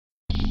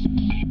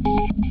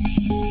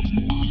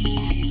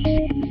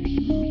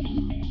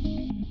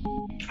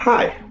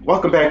Hi,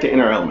 welcome back to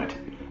Inner Element.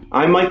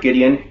 I'm Mike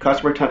Gedeon,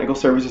 Customer Technical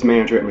Services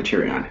Manager at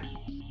Materion.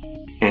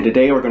 And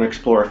today we're going to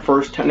explore our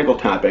first technical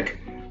topic,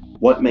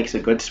 what makes a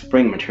good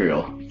spring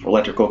material for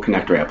electrical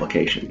connector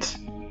applications.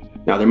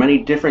 Now there are many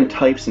different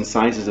types and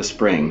sizes of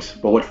springs,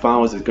 but what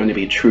follows is going to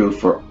be true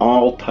for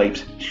all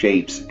types,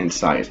 shapes, and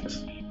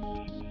sizes.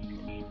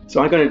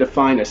 So I'm going to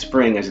define a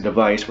spring as a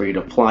device where you'd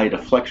apply a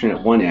deflection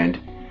at one end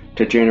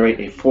to generate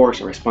a force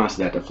in response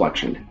to that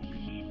deflection.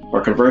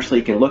 Or conversely,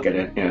 you can look at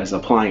it as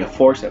applying a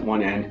force at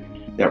one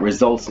end that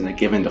results in a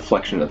given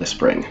deflection of the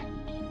spring.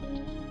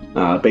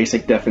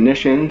 Basic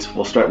definitions,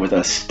 we'll start with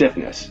a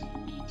stiffness.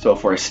 So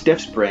for a stiff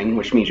spring,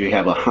 which means you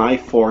have a high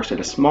force at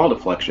a small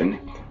deflection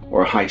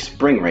or a high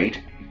spring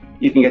rate,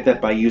 you can get that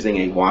by using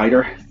a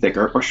wider,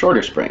 thicker, or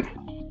shorter spring.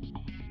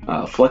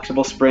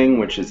 Flexible spring,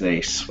 which is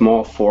a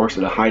small force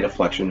at a high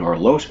deflection or a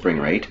low spring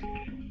rate,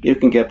 you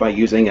can get by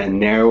using a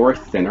narrower,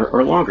 thinner,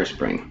 or longer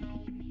spring.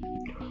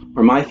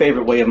 Or my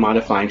favorite way of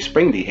modifying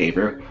spring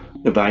behavior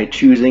is by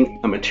choosing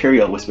a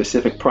material with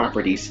specific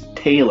properties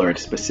tailored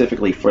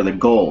specifically for the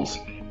goals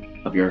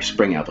of your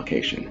spring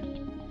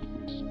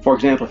application. For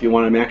example, if you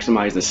want to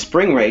maximize the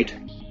spring rate,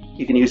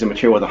 you can use a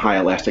material with a high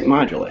elastic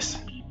modulus.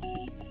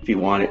 If you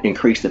want to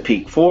increase the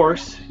peak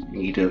force,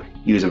 you need to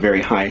use a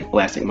very high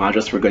elastic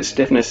modulus for good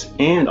stiffness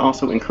and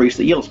also increase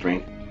the yield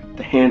strength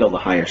to handle the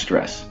higher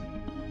stress.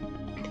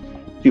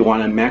 If you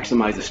want to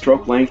maximize the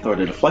stroke length or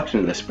the deflection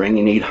of the spring,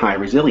 you need high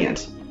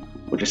resilience,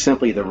 which is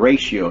simply the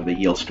ratio of the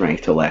yield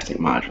strength to elastic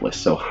modulus.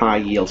 So high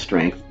yield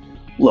strength,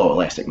 low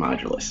elastic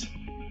modulus.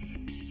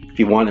 If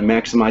you want to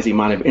maximize the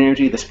amount of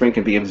energy the spring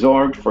can be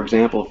absorbed, for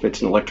example, if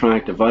it's an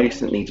electronic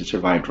device that needs to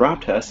survive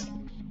drop tests,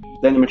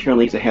 then the material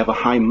needs to have a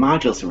high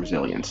modulus of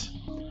resilience,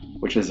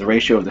 which is the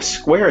ratio of the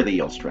square of the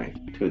yield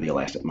strength to the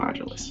elastic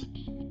modulus.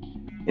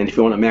 And if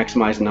you want to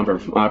maximize the number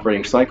of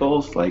operating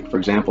cycles, like for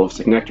example, if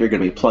it's a connector you're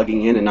going to be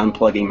plugging in and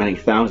unplugging many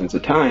thousands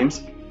of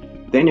times,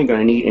 then you're going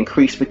to need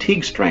increased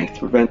fatigue strength to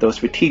prevent those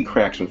fatigue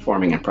cracks from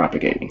forming and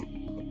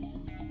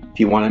propagating. If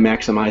you want to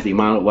maximize the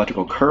amount of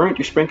electrical current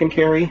your spring can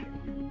carry,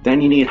 then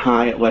you need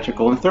high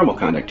electrical and thermal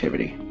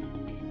conductivity.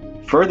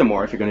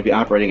 Furthermore, if you're going to be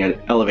operating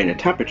at elevated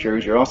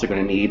temperatures, you're also going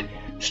to need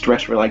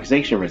stress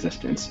relaxation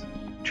resistance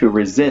to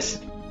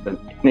resist the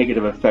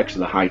negative effects of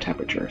the high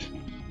temperatures.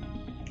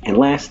 And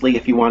lastly,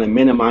 if you want to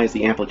minimize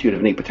the amplitude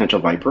of any potential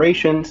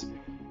vibrations,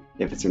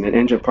 if it's in an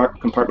engine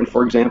compartment,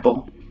 for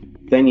example,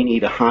 then you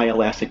need a high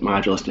elastic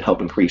modulus to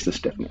help increase the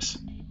stiffness.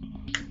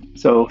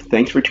 So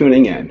thanks for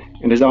tuning in,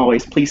 and as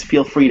always, please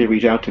feel free to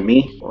reach out to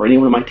me or any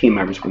one of my team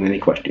members with any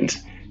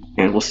questions,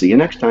 and we'll see you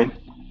next time.